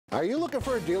Are you looking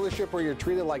for a dealership where you're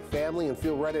treated like family and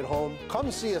feel right at home?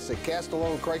 Come see us at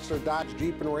Castellone Chrysler Dodge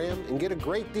Jeep and Ram and get a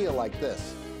great deal like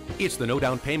this. It's the no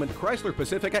down payment Chrysler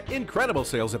Pacifica Incredible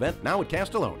Sales Event now at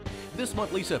Castellone. This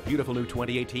month, lease a beautiful new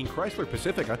 2018 Chrysler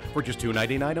Pacifica for just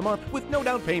 $299 a month with no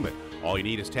down payment. All you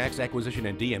need is tax, acquisition,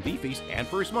 and DMV fees, and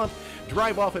first month,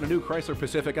 drive off in a new Chrysler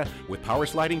Pacifica with power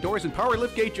sliding doors and power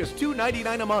liftgate, just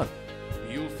 $299 a month.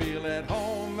 You'll feel at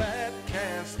home